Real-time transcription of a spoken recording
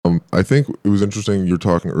I think it was interesting. You're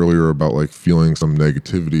talking earlier about like feeling some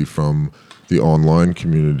negativity from the online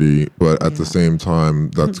community, but at the same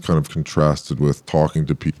time, that's kind of contrasted with talking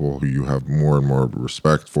to people who you have more and more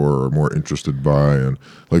respect for or more interested by. And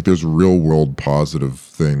like there's real world positive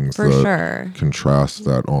things For that sure. contrast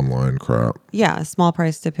that online crap. Yeah, small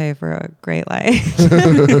price to pay for a great life.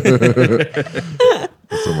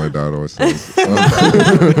 That's what my dad always says.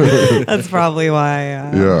 That's probably why. I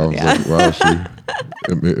was like, wow,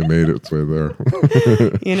 it made its way there.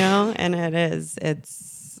 You know, and it is.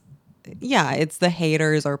 It's the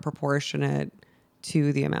haters are proportionate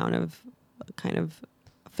to the amount of kind of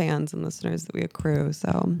fans and listeners that we accrue.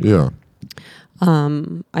 So Yeah.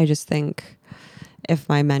 I just think if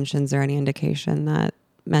my mentions are any indication that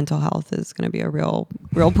mental health is going to be a real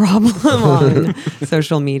problem on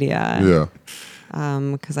social media. Yeah.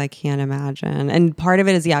 Because I can't imagine. And part of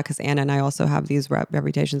it is, because Anna and I also have these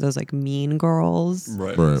reputations as like mean girls.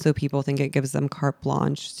 Right. So people think it gives them carte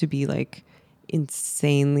blanche to be like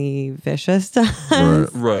insanely vicious to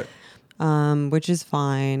us. Right. Which is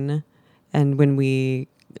fine. And when we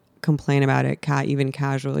complain about it, even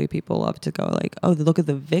casually, people love to go like, oh, look at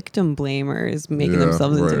the victim blamers making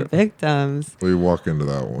themselves into victims. We walk into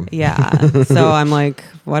that one. Yeah. So I'm like,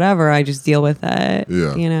 whatever, I just deal with it.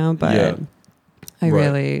 Yeah. You know, but I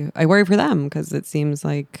worry for them because it seems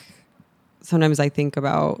like sometimes I think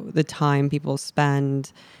about the time people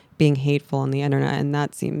spend being hateful on the internet, and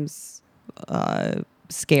that seems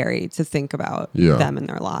scary to think about them in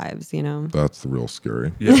their lives, you know? That's the real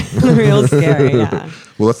scary. Yeah. Real scary, yeah.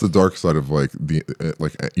 Well, that's the dark side of like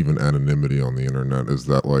even anonymity on the internet is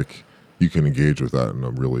that like you can engage with that in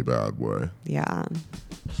a really bad way. Yeah.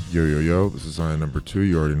 Yo, this is Ion number 2.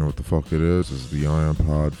 You already know what the fuck it is. This is the Ion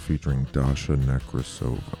Pod featuring Dasha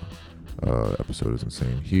Nekrasova. Episode is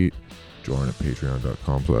Insane Heat. Join at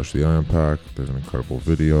patreon.com/the Ion Pack. There's an incredible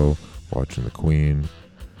video watching the Queen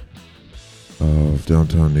of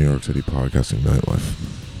downtown New York City podcasting nightlife.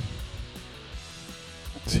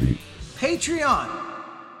 See. Patreon.